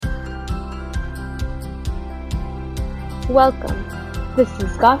Welcome. This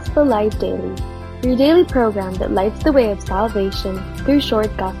is Gospel Light Daily, your daily program that lights the way of salvation through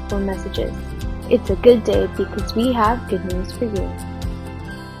short gospel messages. It's a good day because we have good news for you.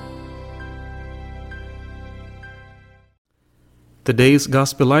 Today's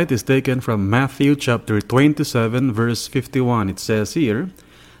Gospel Light is taken from Matthew chapter 27, verse 51. It says here,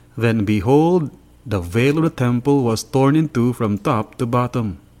 "Then behold, the veil of the temple was torn in two from top to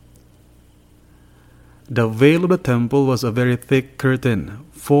bottom." The veil of the temple was a very thick curtain,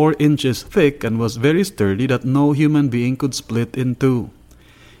 4 inches thick, and was very sturdy that no human being could split in two.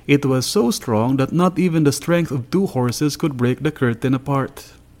 It was so strong that not even the strength of 2 horses could break the curtain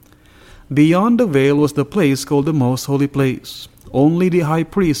apart. Beyond the veil was the place called the Most Holy Place. Only the high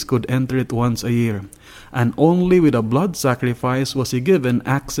priest could enter it once a year, and only with a blood sacrifice was he given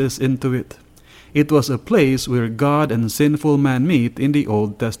access into it. It was a place where God and sinful man meet in the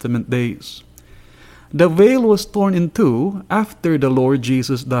Old Testament days. The veil was torn in two after the Lord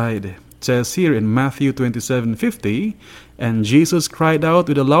Jesus died. It says here in Matthew 27:50, "And Jesus cried out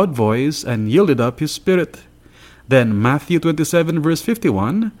with a loud voice and yielded up his spirit." Then Matthew 27 verse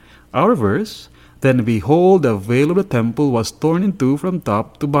 51, our verse, "Then behold, the veil of the temple was torn in two from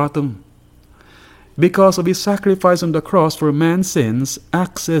top to bottom." Because of his sacrifice on the cross for man's sins,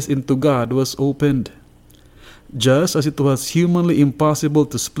 access into God was opened. Just as it was humanly impossible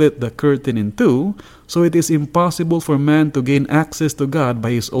to split the curtain in two, so it is impossible for man to gain access to God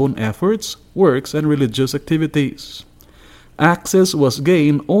by his own efforts, works, and religious activities. Access was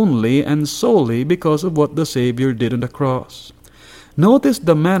gained only and solely because of what the Savior did on the cross. Notice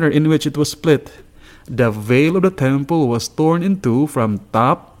the manner in which it was split. The veil of the temple was torn in two from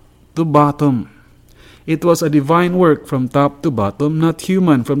top to bottom. It was a divine work from top to bottom, not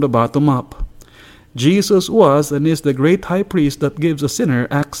human from the bottom up. Jesus was and is the great high priest that gives a sinner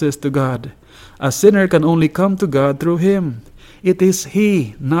access to God. A sinner can only come to God through him. It is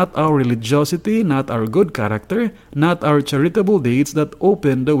he, not our religiosity, not our good character, not our charitable deeds that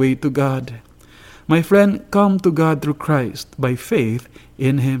open the way to God. My friend, come to God through Christ by faith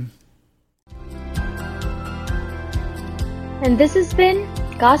in him. And this has been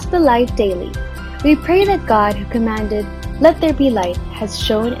Gospel Light Daily. We pray that God who commanded, "Let there be light," has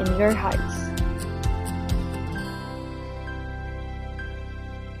shone in your hearts.